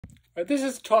This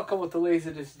is talking with the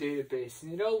Laserdisc database,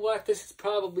 and you know what? This is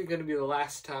probably going to be the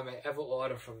last time I ever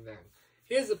order from them.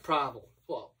 Here's the problem.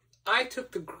 Well, I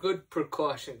took the good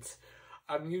precautions.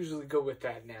 I'm usually good with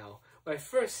that now. When I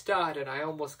first started, I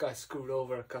almost got screwed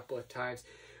over a couple of times.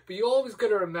 But you always got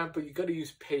to remember, you got to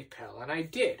use PayPal, and I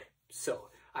did. So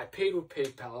I paid with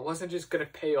PayPal. I wasn't just going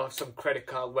to pay off some credit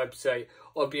card website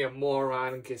or be a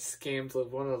moron and get scammed with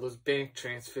one of those bank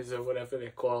transfers or whatever they're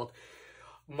called.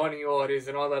 Money orders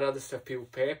and all that other stuff people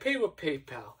pay. I paid with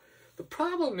PayPal. The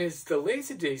problem is the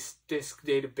Laserdisc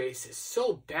database is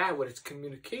so bad with its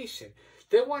communication.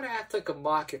 They want to act like a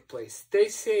marketplace. They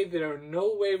say they are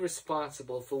no way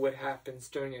responsible for what happens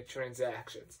during your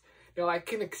transactions. Now, I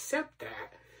can accept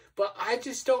that, but I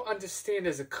just don't understand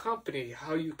as a company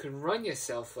how you can run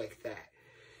yourself like that.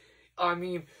 I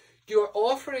mean, you're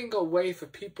offering a way for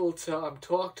people to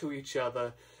talk to each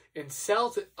other and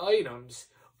sell items,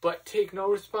 but take no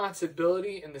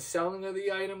responsibility in the selling of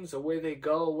the items or where they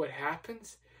go or what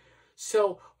happens.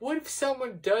 So what if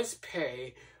someone does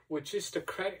pay with just a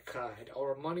credit card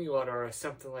or a money order or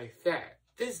something like that?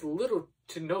 There's little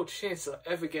to no chance they'll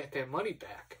ever get their money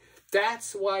back.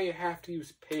 That's why you have to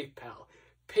use PayPal.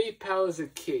 PayPal is a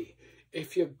key.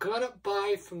 If you're gonna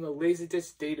buy from the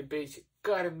Laserdisc database, you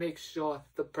gotta make sure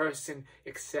the person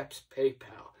accepts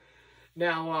PayPal.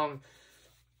 Now,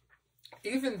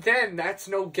 even then, that's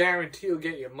no guarantee you'll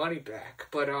get your money back.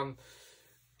 But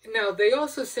now they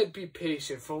also said be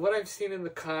patient. From what I've seen in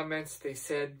the comments, they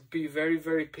said be very,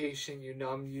 very patient. You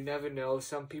never know.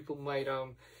 Some people might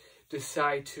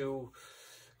decide to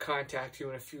contact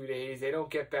you in a few days. They don't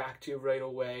get back to you right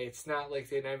away. It's not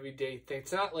like an everyday thing.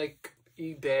 It's not like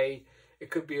eBay.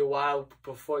 It could be a while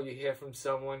before you hear from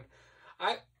someone.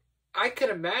 I can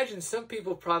imagine some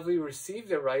people probably receive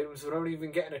their items without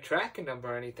even getting a tracking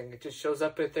number or anything. It just shows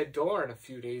up at their door in a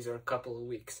few days or a couple of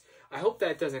weeks. I hope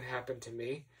that doesn't happen to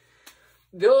me.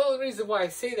 The only reason why I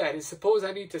say that is suppose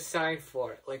I need to sign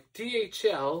for it. Like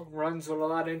DHL runs with a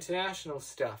lot of international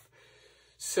stuff.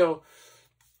 So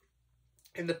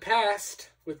in the past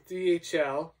with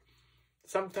DHL,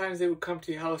 sometimes they would come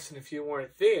to your house, and if you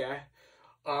weren't there,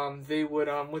 they would,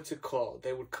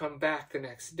 they would come back the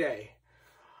next day.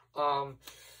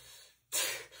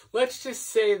 Let's just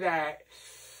say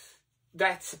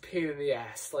that's a pain in the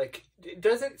ass. Like, it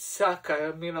doesn't suck.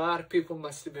 I mean, a lot of people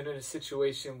must have been in a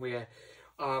situation where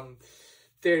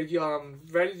they're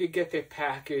ready to get their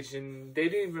package and they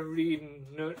didn't even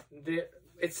read.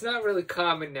 It's not really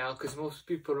common now because most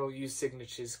people don't use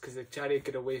signatures because they try to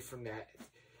get away from that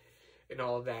and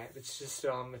all that. It's just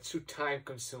it's too time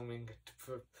consuming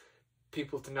for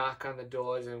people to knock on the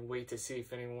doors and wait to see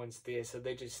if anyone's there. So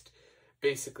they just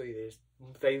basically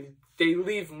they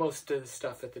leave most of the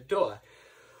stuff at the door.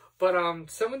 But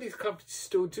some of these companies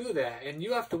still do that, and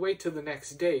you have to wait till the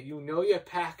next day. You know your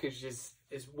package is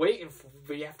waiting for,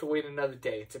 but you have to wait another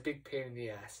day. It's a big pain in the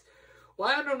ass. Well,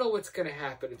 I don't know what's going to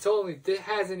happen. It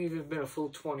hasn't even been a full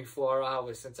 24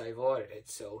 hours since I've ordered it.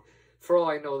 So for all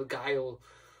I know, the guy will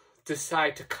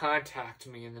decide to contact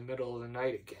me in the middle of the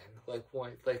night again, like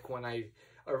when I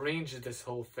arranged this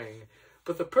whole thing.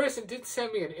 But the person did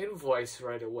send me an invoice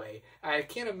right away. I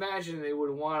can't imagine they would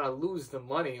want to lose the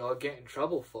money or get in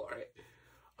trouble for it.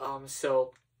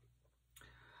 So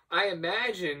I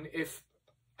imagine if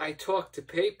I talk to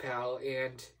PayPal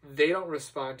and they don't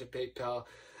respond to PayPal,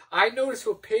 I notice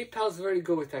what PayPal's very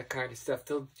good with that kind of stuff.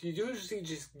 They'll usually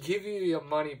just give you your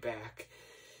money back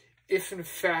if in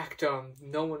fact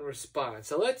no one responds.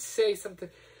 So let's say something.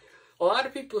 A lot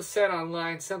of people said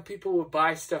online some people would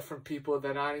buy stuff from people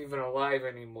that aren't even alive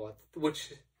anymore,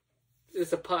 which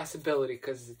is a possibility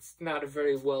because it's not a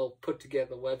very well put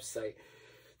together website.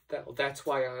 That's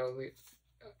why I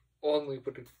only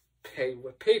would pay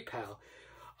with PayPal.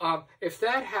 If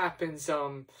that happens,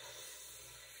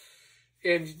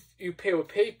 and you pay with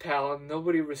PayPal and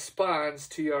nobody responds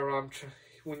to your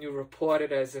when you report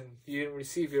it as in you didn't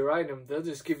receive your item, they'll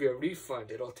just give you a refund.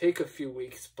 It'll take a few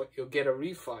weeks, but you'll get a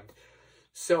refund.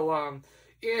 So,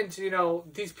 and, you know,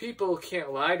 these people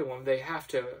can't lie to them. They have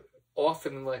to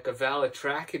often, like, a valid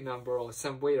tracking number or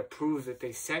some way to prove that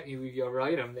they sent you your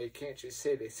item. They can't just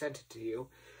say they sent it to you.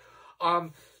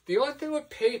 The only thing with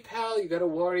PayPal you got to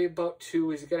worry about,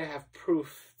 too, is you got to have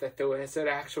proof that there was an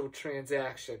actual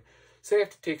transaction. So you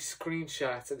have to take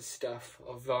screenshots of the stuff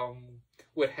of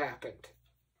what happened,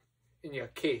 in your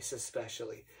case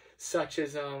especially. Such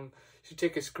as, you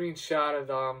take a screenshot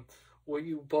of where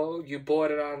you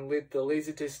bought it on the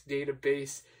Laserdisc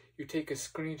database. You take a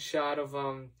screenshot of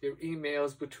your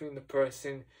emails between the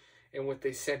person and what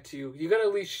they sent to you. You got to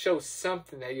at least show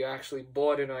something that you actually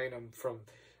bought an item from,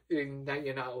 that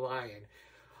you're not lying.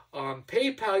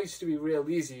 PayPal used to be real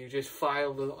easy. You just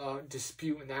filed a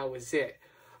dispute and that was it.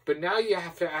 But now you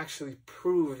have to actually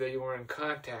prove that you were in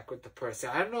contact with the person.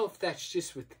 I don't know if that's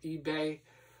just with eBay.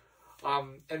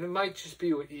 And it might just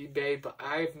be with eBay, but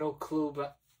I have no clue.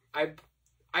 But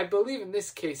I believe in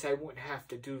this case I wouldn't have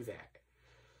to do that.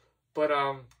 But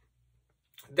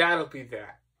that'll be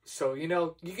that. So, you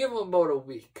know, you give them about a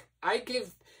week.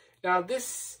 Now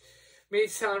this may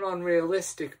sound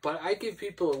unrealistic, but I give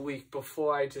people a week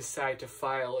before I decide to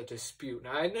file a dispute.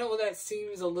 Now, I know that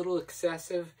seems a little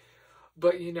excessive,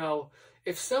 but, you know,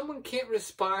 if someone can't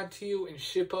respond to you and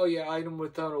ship out your item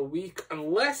within a week,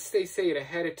 unless they say it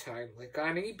ahead of time. Like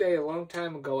on eBay a long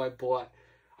time ago,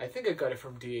 I think I got it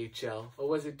from DHL. Or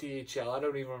was it DHL? I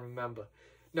don't even remember.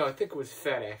 No, I think it was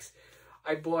FedEx.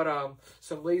 I bought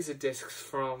some Laserdiscs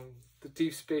from the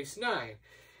Deep Space Nine.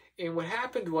 And what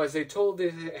happened was they told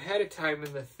it ahead of time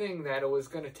in the thing that it was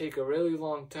going to take a really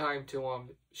long time to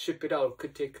ship it out. It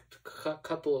could take a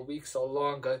couple of weeks or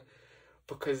longer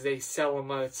because they sell them.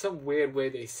 It's some weird way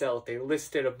they sell it. They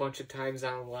list it a bunch of times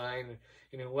online.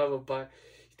 You know, whoever buy.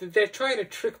 They're trying to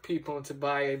trick people into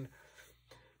buying.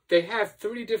 They have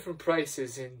 3 different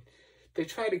prices, and they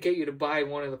try to get you to buy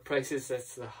one of the prices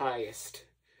that's the highest.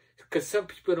 Because some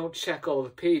people don't check all the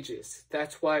pages.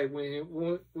 That's why when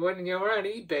you're on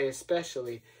eBay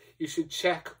especially, you should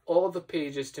check all the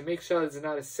pages to make sure there's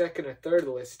not a second or third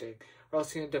listing, or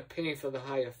else you end up paying for the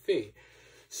higher fee.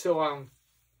 So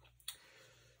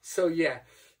yeah,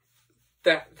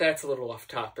 that's a little off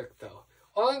topic though.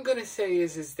 All I'm gonna say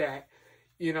is that,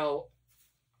 you know,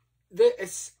 the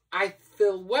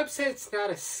website's not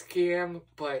a scam,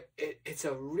 but it's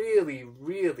a really,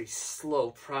 really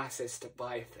slow process to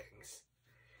buy things.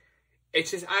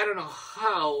 It's just, I don't know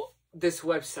how this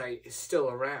website is still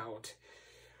around.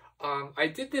 I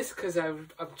did this because I'm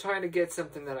trying to get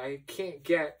something that I can't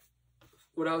get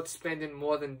without spending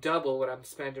more than double what I'm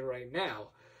spending right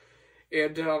now.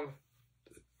 And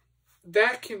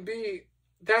that's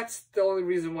the only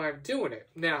reason why I'm doing it.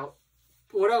 Now,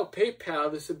 without PayPal,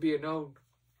 this would be a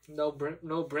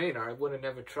no-brainer. I would have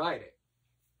never tried it.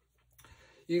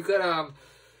 You got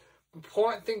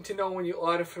important thing to know when you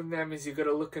order from them is you got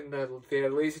to look in their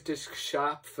Laserdisc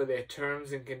shop for their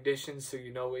terms and conditions, so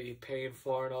you know what you're paying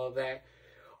for and all that.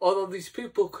 Although these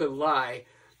people could lie,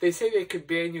 they say they could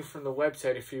ban you from the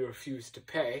website if you refuse to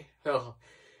pay. Well,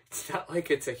 it's not like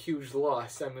it's a huge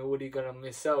loss. I mean, what are you gonna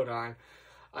miss out on?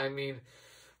 I mean,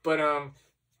 but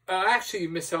actually, you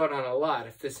miss out on a lot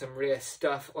if there's some rare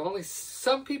stuff.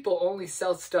 Some people only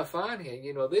sell stuff on here.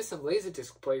 You know, there's some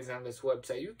Laserdisc plays on this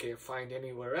website you can't find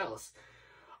anywhere else.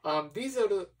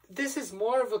 This is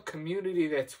more of a community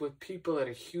that's with people that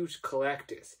are huge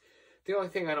collectors. The only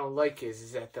thing I don't like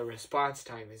is that the response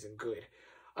time isn't good.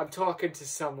 I'm talking to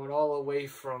someone all the way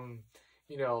from,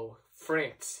 you know,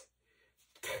 France.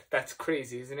 That's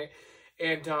crazy, isn't it?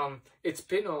 And it's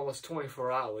been almost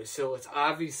 24 hours, so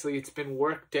it's been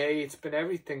work day, it's been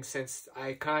everything since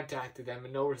I contacted them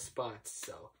and no response.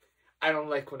 So I don't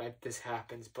like when this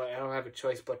happens, but I don't have a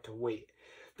choice but to wait.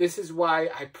 This is why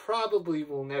I probably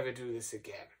will never do this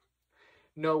again.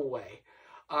 No way.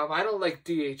 I don't like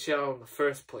DHL in the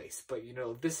first place, but you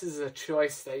know, this is a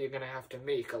choice that you're going to have to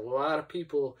make. A lot of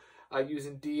people are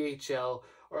using DHL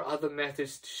or other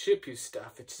methods to ship you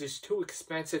stuff. It's just too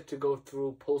expensive to go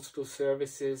through postal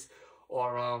services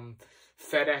or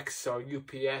FedEx or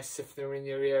UPS if they're in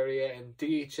your area, and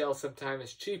DHL sometimes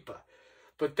is cheaper.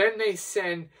 But then they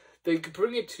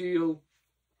bring it to you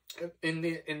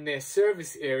in their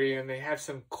service area, and they have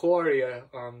some courier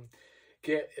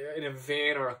get in a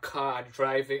van or a car,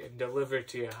 drive it and deliver it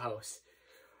to your house.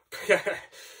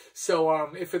 So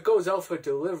if it goes out for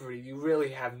delivery, you really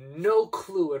have no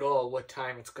clue at all what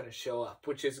time it's going to show up,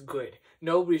 which is good.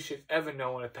 Nobody should ever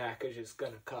know when a package is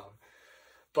going to come.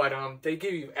 But they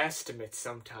give you estimates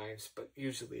sometimes, but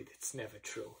usually it's never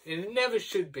true. And it never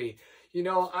should be. You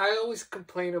know, I always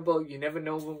complain about you never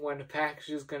know when a package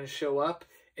is going to show up.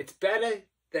 It's better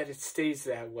that it stays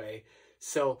that way.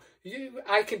 So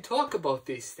I can talk about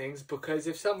these things because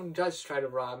if someone does try to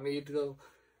rob me,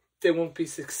 they won't be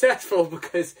successful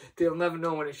because they'll never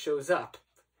know when it shows up.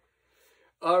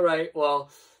 All right,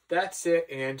 well, that's it,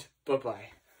 and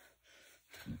bye-bye.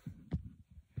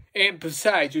 And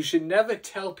besides, you should never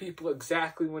tell people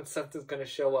exactly when something's going to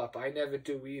show up. I never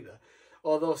do either.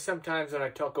 Although sometimes when I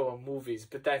talk about movies,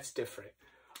 but that's different.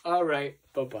 All right,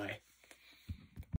 bye-bye.